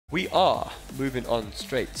We are moving on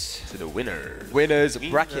straight to the winners. Winners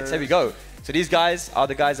brackets. Here we go. So these guys are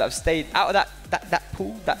the guys that have stayed out of that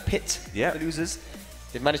pool, that pit. Yeah. The losers.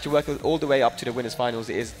 They've managed to work all the way up to the winners finals.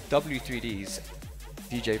 It is W3D's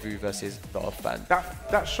DJ Vu versus ThePhantom.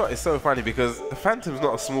 That shot is so funny because the Phantom's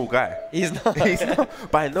not a small guy. He's not. He's not.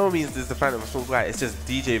 By no means is the Phantom a small guy. It's just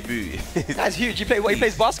DJ Vu. That's huge. He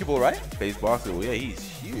plays basketball, right? Plays basketball. Yeah, he's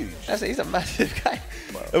huge. He's a massive guy.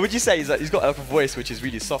 Wow. Would you say he's got like a voice which is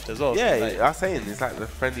really soft as well? Yeah, like, I was saying it's like the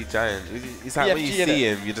friendly giant. It's like when you see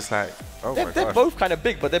him, you're just like, oh my gosh. They're both kind of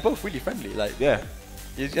big, but they're both really friendly. Like yeah.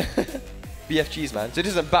 BFGs, man. So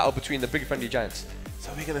this is a battle between the big friendly giants.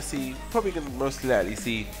 So we're gonna see, probably gonna most likely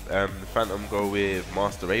see the Phantom go with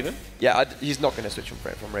Master Raven. Yeah, he's not gonna switch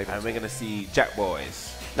from Raven. And we're gonna see Jack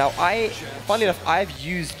Boys. Now, funnily enough, I've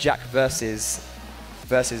used Jack versus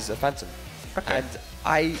a Phantom, Okay. and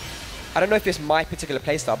I don't know if it's my particular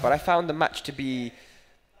playstyle, but I found the match to be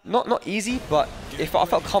not easy, but I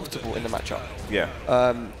felt comfortable in the matchup. Yeah.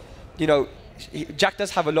 You know, Jack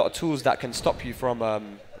does have a lot of tools that can stop you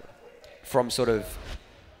from sort of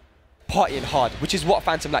partying hard, which is what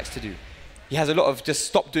Phantom likes to do. He has a lot of just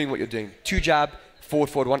stop doing what you're doing. 2 jab,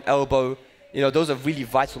 forward, 1 elbow. You know, those are really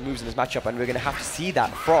vital moves in this matchup, and we're going to have to see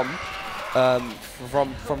that from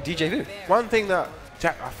DJ Vu. One thing that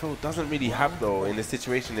Jack, I feel, doesn't really have though in this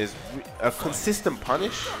situation is a consistent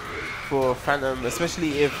punish for Phantom,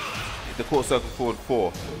 especially if the court circle forward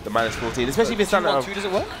 4, the -14, especially if it's done at 2-1-2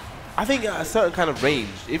 doesn't work. I think at a certain kind of range,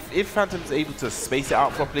 if Phantom's able to space it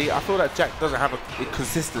out properly, I feel that Jack doesn't have it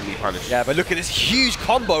consistently punished. Yeah, but look at this huge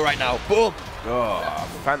combo right now. Boom. Oh,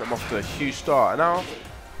 Phantom off to a huge start. Now,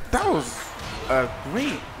 that was a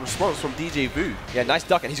great response from DJ Vu. Yeah, nice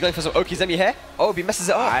duck, and he's going for some Okizemi here. Oh, he messes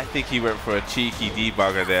it up. I think he went for a cheeky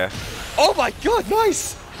debugger there. Oh my god,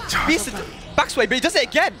 nice. Backsway, but he does it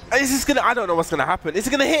again. Is this gonna? I don't know what's gonna happen. Is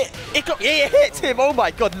it gonna hit? It hit him. Oh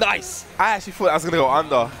my god, nice. I actually thought I was gonna go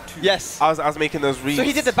under. Yes. I was making those reads. So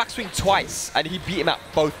he did the backswing twice, and he beat him out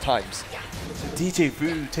both times. So DJ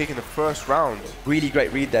Vu taking the first round. Really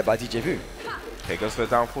great read there by DJ Vu. Okay, goes for the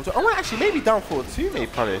down 4-2. Oh, actually, maybe down 4-2 may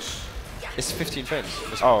punish. It's 15 frames.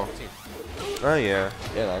 Oh. Oh yeah.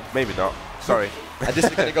 Yeah, man. Maybe not. Sorry. And this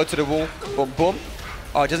is gonna go to the wall. Boom, boom.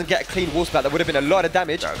 Oh, it doesn't get a clean wall splat. That would have been a lot of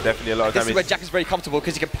damage. No, definitely a lot of damage. This is where Jack is very comfortable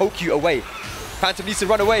because he can poke you away. Phantom needs to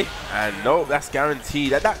run away. And no, that's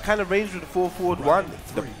guaranteed. At that kind of range with the 4-forward-1,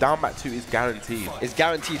 the down back 2 is guaranteed. It's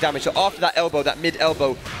guaranteed damage. So after that elbow, that mid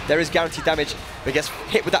elbow, there is guaranteed damage. But gets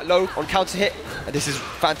hit with that low on counter hit, and this is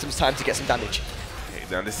Phantom's time to get some damage. Okay,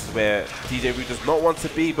 now this is where DJ Vu does not want to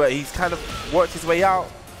be, but he's kind of worked his way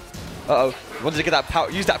out. Uh-oh. Wanted to get that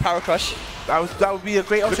power, use that power crush. That would be a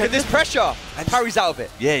great option. Look at this pressure. And parry's out of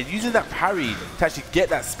it. Yeah, using that parry to actually get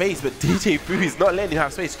that space, but DJ Vu is not letting him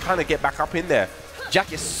have space, trying to get back up in there.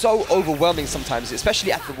 Jack is so overwhelming sometimes,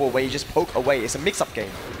 especially at the wall where you just poke away. It's a mix-up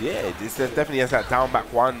game. Yeah, it definitely has that down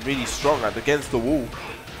back 1 really strong and against the wall.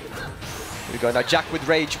 Here we go. Now Jack with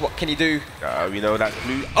rage, what can he do? We know that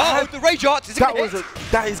blue. Oh, the rage art! Is it gonna hit?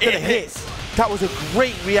 That is going to hit. That was a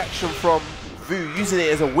great reaction from Vu, using it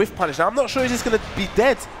as a whiff punish. Now, I'm not sure he's just going to be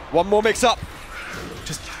dead. One more mix-up.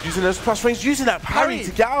 Just using those plus range, using that parry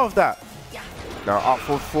to get out of that. Now up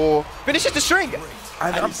for 4. Finishes the string.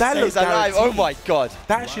 And that looks alive. Oh my god.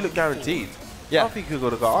 That actually looked guaranteed. Yeah. I don't think he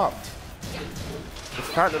would have got up. The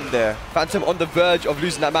Phantom there. Phantom on the verge of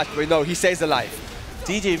losing that match, but no, he stays alive.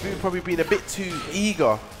 DJ Vu probably being a bit too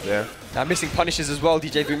eager there. Now missing punishes as well,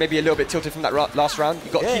 DJ Vu. Maybe a little bit tilted from that last round.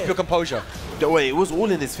 You got to keep your composure. Wait, it was all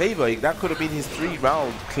in his favor. That could have been his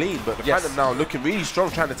 3-round clean, but the Phantom now looking really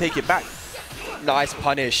strong, trying to take it back. Nice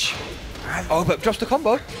punish. Oh, but drops the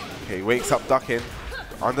combo. Okay, wakes up ducking.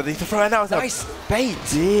 Underneath the throw, and now it's nice bait.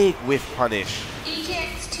 Big whiff punish.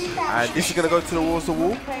 EGX 2000. And this is going to go to the walls of the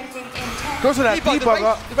wall. Goes for that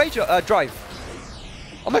debugger. The rage drive.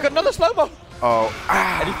 Oh my god, another slow-mo. Oh,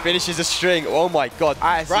 and he finishes the string. Oh my god,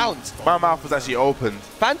 round. My mouth was actually opened.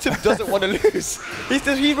 Phantom doesn't want to lose.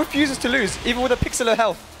 He refuses to lose, even with a pixel of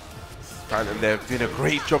health. Phantom, they're doing a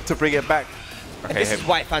great job to bring it back. And this is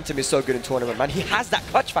why Phantom is so good in tournament, man. He has that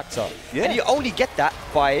clutch factor. Yeah. And you only get that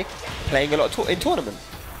by playing a lot in tournament.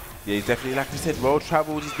 Yeah, he's definitely, like we said, world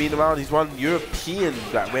traveled. He's been around. He's won European,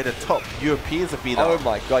 like where the top Europeans have been. Oh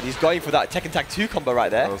my god, he's going for that Tekken Tag 2 combo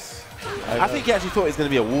right there. I think he actually thought it was going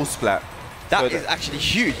to be a wall splat. That is actually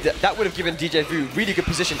huge. That would have given DJ Vu really good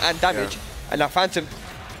position and damage. Yeah. And now Phantom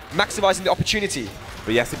maximizing the opportunity.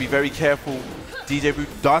 But he has to be very careful. DJ Vu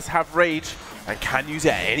does have rage and can use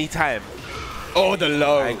it at any time. Oh, the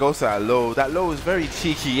low. And goes to that low. That low is very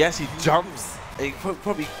cheeky. Yes, he jumps. It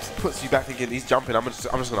probably puts you back thinking he's jumping. I'm just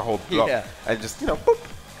going to hold block and just, you know, boop.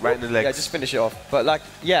 right in the legs. Yeah, just finish it off. But like,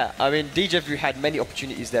 yeah, I mean, DJ Vu had many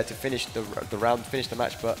opportunities there to finish the round, finish the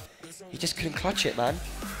match, but he just couldn't clutch it, man.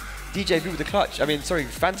 DJ Vu with the clutch. I mean, sorry,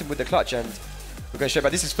 Phantom with the clutch, and we're going to show you.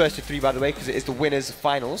 But this is first to 3, by the way, because it is the winners'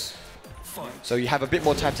 finals. So you have a bit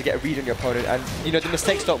more time to get a read on your opponent, and you know the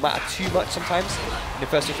mistakes don't matter too much sometimes in the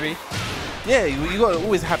first to 3. Yeah, you got to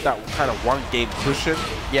always have that kind of one-game cushion.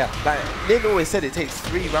 Yeah. Like Lin always said, it takes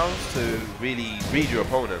 3 rounds to really read your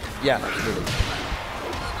opponent. Yeah, absolutely.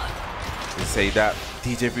 They say that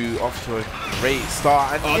DJ Vu off to a great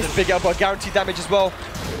start, and the big elbow, guaranteed damage as well.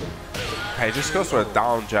 Okay, just goes for a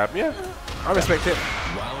down jab. Yeah, I respect it.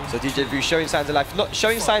 So DJ Vu showing signs of life, not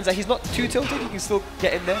showing signs that he's not too tilted. He can still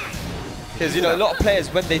get in there. Because you know, a lot of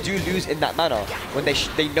players, when they do lose in that manner, when they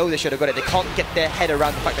know they should have got it, they can't get their head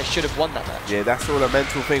around the fact they should have won that match. Yeah, that's all a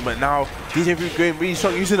mental thing. But now DJ Vu going really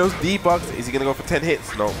strong, using those debugs. Is he gonna go for 10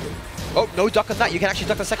 hits? No. Oh, no duck on that. You can actually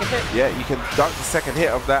duck the second hit. Yeah, you can duck the second hit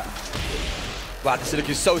of that. Wow, this is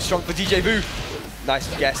looking so strong for DJ Vu. Nice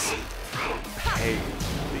guess. Hey,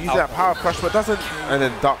 using that power crush, but doesn't, and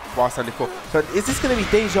then duck while standing for. So is this gonna be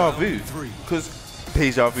deja vu? Because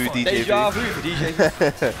deja vu, DJ Deja Vu. Vu for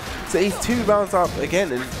DJ. So he's 2 rounds up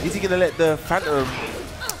again, and is he gonna let the Phantom?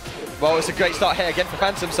 Well, it's a great start here again for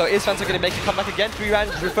Phantom. So is Phantom going to make a comeback again? 3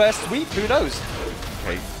 rounds reverse sweep? Who knows?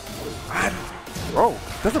 Okay. And, oh,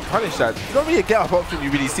 doesn't punish that. It's not really a get-up option you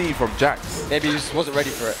really see from Jax. Maybe he just wasn't ready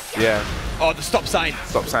for it. Yeah. Oh, the stop sign.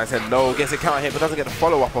 Stop sign said no, gets a counter hit, but doesn't get the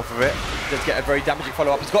follow-up off of it. Does get a very damaging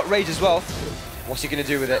follow-up. He's got rage as well. What's he going to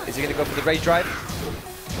do with it? Is he going to go for the rage drive?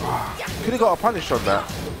 Could have got a punish on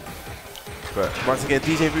that. But once again,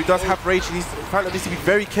 DJ Vu does have rage. Phantom needs to be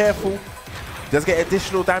very careful. Does get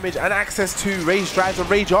additional damage and access to rage drives and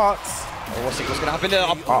rage arts. Oh, what's going to happen there?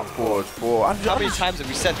 Up forward 4. How many times have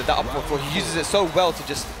we said that up forward 4? He uses it so well to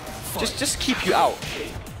just keep you out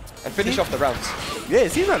and finish off the rounds. Yeah,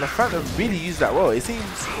 it seems like the Phantom really used that well. It seems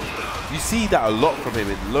you see that a lot from him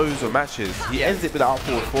in loads of matches. He ends it with that up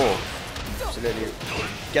forward 4. Absolutely.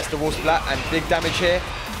 Gets the wall splat and big damage here.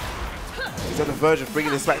 He's on the verge of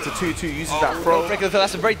bringing this back to 2-2. Uses that throw.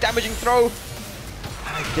 That's a very damaging throw.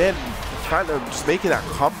 And again, Phantom just making that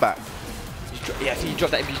comeback. Yeah, so he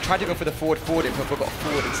dropped that. He tried to go for the forward, but got a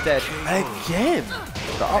forward instead. And again,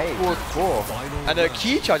 the up forward 4. And a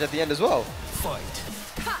key charge at the end as well.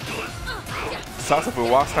 Starts off with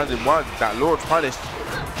while standing 1. That launch punish.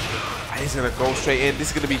 And he's going to go straight in. This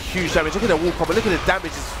is going to be huge damage. Look at the wall combo. Look at the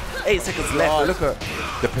damage. It's 8 seconds left. But look at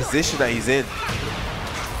the position that he's in.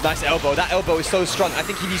 Nice elbow. That elbow is so strong. I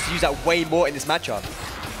think he needs to use that way more in this matchup.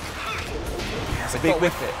 That's a big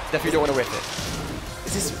whiff. Definitely don't want to whiff it.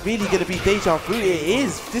 Is this really going to be deja vu? It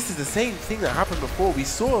is. This is the same thing that happened before. We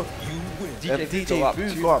saw DJ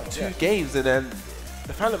Vu go up 2 games, and then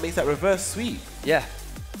the Phantom makes that reverse sweep. Yeah.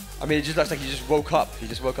 I mean, it just looks like he just woke up. He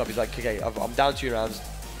just woke up. He's like, okay, I'm down 2 rounds.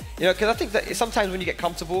 You know, because I think that sometimes when you get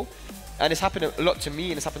comfortable, and it's happened a lot to me,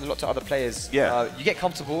 and it's happened a lot to other players. Yeah. You get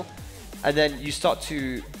comfortable, and then you start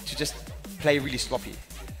to just play really sloppy,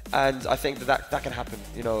 and I think that can happen.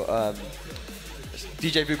 You know,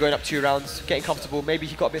 DJ Vu going up 2 rounds, getting comfortable. Maybe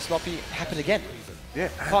he got a bit sloppy. Happened again. Yeah.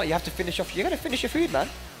 You have to finish off. You're gonna finish your food, man.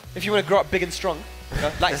 If you want to grow up big and strong, you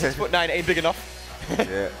know, like 6'9" ain't big enough.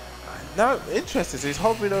 Yeah. Now, interesting. So he's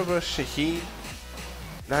hovering over Shaheen.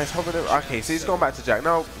 Now he's hovering over. Okay, so he's gone back to Jack.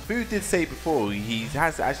 Now, Vu did say before he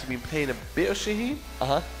has actually been playing a bit of Shaheen.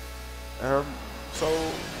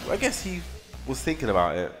 So I guess he was thinking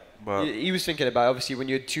about it. But he was thinking about it. Obviously, when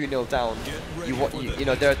you're 2-0 down, you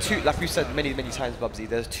know, there are 2, like we've said many times, Bubsy,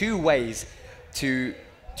 there's 2 ways to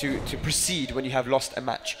proceed when you have lost a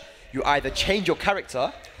match. You either change your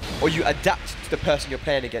character or you adapt to the person you're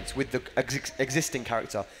playing against with the existing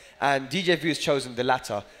character. And DJ Vu has chosen the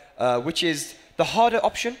latter, which is the harder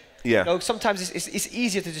option. Yeah. You know, sometimes it's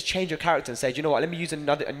easier to just change your character and say, do you know what, let me use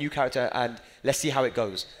a new character and let's see how it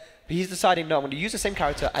goes. But he's deciding, no, I'm going to use the same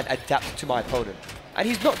character and adapt to my opponent. And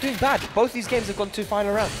he's not doing bad. Both these games have gone to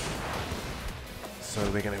final round. So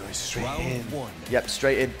we're going to go straight in. Yep,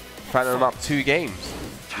 straight in. Phantom up 2 games.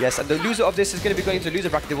 Yes, and the loser of this is going to be going to the loser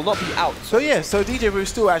bracket. They will not be out. So yeah, so DJ Vu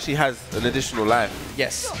still actually has an additional life.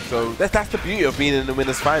 Yes. So that's the beauty of being in the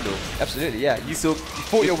winners final. Absolutely, yeah. You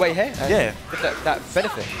fought your way here. And yeah. Get that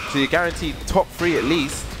benefit. So you're guaranteed top 3 at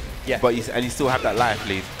least. Yeah. But you still have that life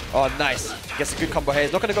lead. Oh, nice. Gets a good combo here.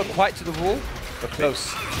 It's not going to go quite to the wall, but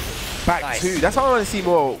close. Back 2. That's what I want to see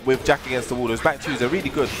more with Jack against the wall. Those back 2s are really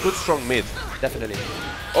good. Good strong mid. Definitely.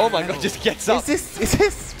 Oh my god, just gets up. Is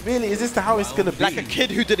this how it's going to be? Like a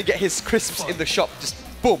kid who didn't get his crisps in the shop. Just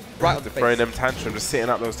boom, right on the face. Throwing them tantrums, just sitting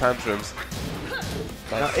up those tantrums.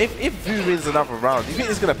 Now, if Vu wins another round, do you think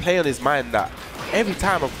it's going to play on his mind that every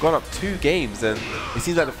time I've gone up 2 games, and it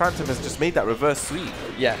seems like the Phantom has just made that reverse sweep.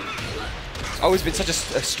 Yeah. It's always been such a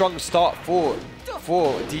strong start for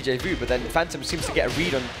DJ Vu, but then Phantom seems to get a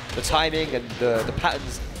read on the timing and the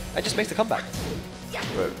patterns and just makes the comeback.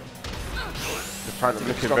 But the Phantom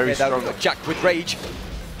looking very strong. Jack with rage.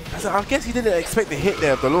 I guess he didn't expect the hit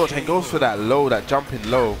there of the launch and goes for that low, that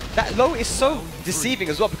jumping low. That low is so deceiving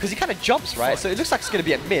as well because he kind of jumps, right? So it looks like it's going to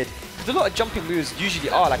be at mid. Because a lot of jumping moves usually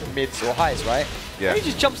are like mids or highs, right? Yeah. And he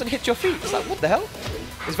just jumps and hits your feet. It's like, what the hell?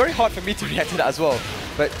 It's very hard for me to react to that as well.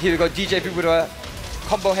 But here we go, DJ V with a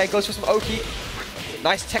combo here, goes for some Oki.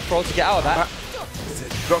 Nice tech roll to get out of that.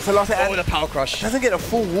 Drops a lot of the power crush. Doesn't get a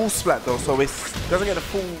full wall splat though, so it doesn't get a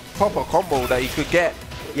full proper combo that he could get.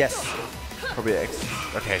 Yes. Probably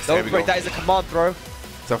okay, so don't break, that is a command throw.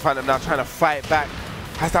 So Phantom now trying to fight back.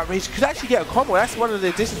 Has that rage, could actually get a combo. That's one of the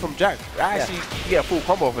additions from Jack. Actually, you get a full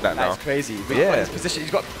combo for that now. That's crazy. Yeah. His position,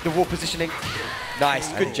 he's got the wall positioning.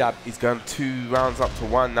 Nice, good jab. He's gone 2 rounds up to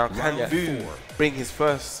 1 now. Can Vu bring his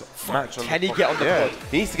first match on? Can he get on the board?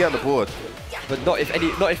 He needs to get on the board. But not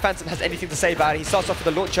if Phantom has anything to say about it. He starts off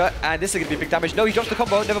with the launcher, and this is going to be big damage. No, he drops the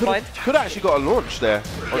combo. Never mind. Could have actually got a launch there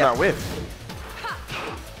on that whiff.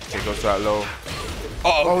 Okay, goes to that low.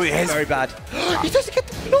 Oh, it's very bad. He doesn't get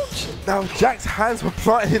the launch. Now Jack's hands were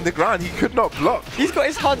planted in the ground. He could not block. He's got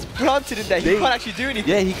his hands planted in there. He can't actually do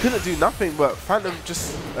anything. Yeah, he couldn't do nothing, but Phantom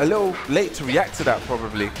just a little late to react to that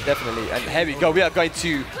probably. Definitely. And here we go. We are going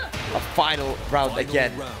to a final round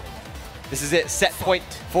again. This is it. Set point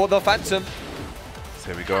for the Phantom. So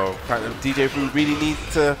here we go. Phantom DJ Vu really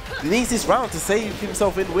needs this round to save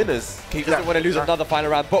himself in winners. He doesn't want to lose another final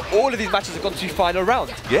round, but all of these matches have gone to final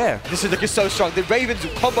round. Yeah. This is looking so strong. The Raven's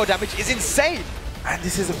combo damage is insane. And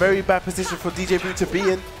this is a very bad position for DJ Vu to be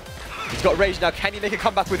in. He's got rage now. Can he make a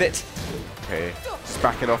comeback with it? Okay, just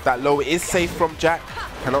backing off. That low is safe from Jack.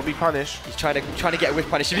 Cannot be punished. He's trying to get a whiff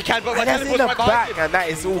punish if he can, but that's in the back, and that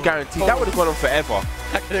is all guaranteed. That would have gone on forever.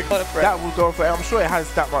 That could have gone on forever. That would go on forever. I'm sure it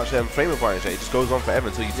has that much frame advantage. It just goes on forever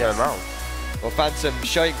until you turn around. Well, Phantom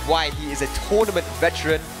showing why he is a tournament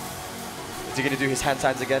veteran. Is he going to do his hand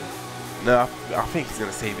signs again? No, I think he's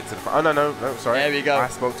going to save it to the front. Oh, no, sorry. There we go. I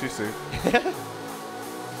spoke too soon.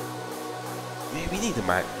 We need the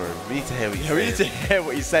mic, bro. We need to hear what he's saying. We need to hear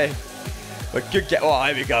what he's saying. But good get. Oh,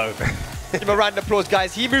 here we go. Give him a round of applause,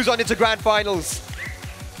 guys. He moves on into grand finals.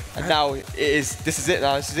 And now this is it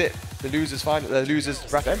now. This is it. The losers final, the losers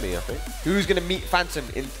bracket. I think. Who's going to meet Phantom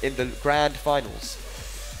in the grand finals?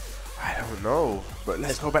 I don't know. But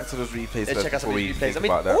let's go back to those replays let's check out some replays. I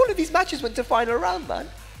mean, about that. all of these matches went to final round, man.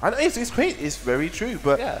 I know it's great. It's very true.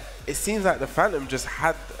 But yeah. It seems like the Phantom just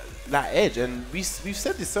had that edge, and we've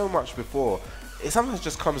said this so much before. It sometimes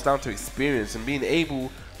just comes down to experience and being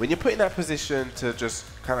able, when you're put in that position, to just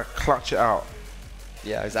kind of clutch it out.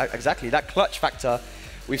 Yeah, exactly. That clutch factor.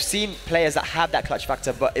 We've seen players that have that clutch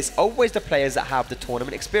factor, but it's always the players that have the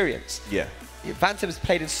tournament experience. Yeah. Phantom's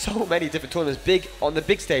played in so many different tournaments, on the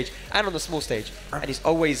big stage and on the small stage, and he's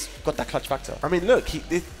always got that clutch factor. I mean, look,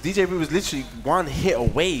 DJ V was literally one hit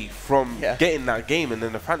away from getting that game, and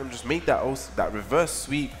then the Phantom just made that reverse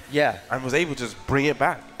sweep, and was able to just bring it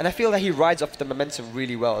back. And I feel that he rides off the momentum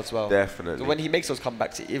really well as well. Definitely. So when he makes those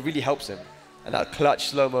comebacks, it really helps him. And that clutch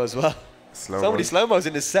slow-mo as well. So many slow-mos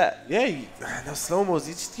in this set. Yeah, those slow-mos,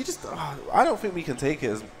 you just I don't think we can take it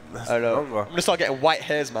as longer. I'm going to start getting white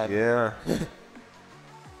hairs, man. Yeah.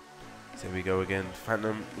 So here we go again.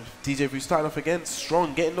 Phantom, DJ V starting off again,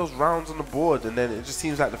 strong, getting those rounds on the board, and then it just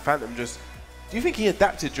seems like the Phantom just... Do you think he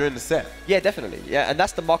adapted during the set? Yeah, definitely. Yeah, and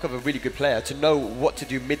that's the mark of a really good player, to know what to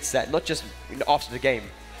do mid-set, not just after the game.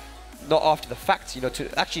 Not after the fact,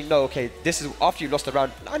 to actually know, okay, this is after you lost a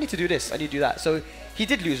round, I need to do this, I need to do that. So he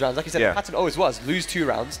did lose rounds, like you said, the pattern always was, lose 2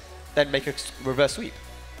 rounds, then make a reverse sweep.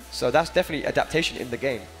 So that's definitely adaptation in the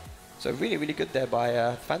game. So really, really good there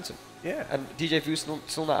by Phantom. Yeah. And DJ Vu's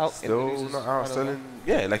still not out. Still not out, still in,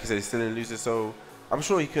 yeah, like you said, he's still in losers, so I'm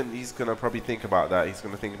sure he's going to probably think about that. He's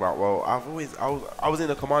going to think about, well, I was in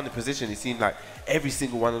a commanding position, it seemed like every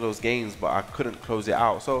single one of those games, but I couldn't close it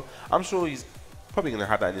out. So I'm sure he's probably going to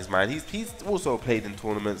have that in his mind. He's also played in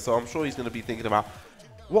tournaments, so I'm sure he's going to be thinking about,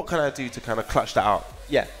 what can I do to kind of clutch that out?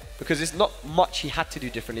 Yeah, because it's not much he had to do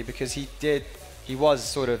differently, because he was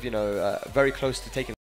sort of, very close to taking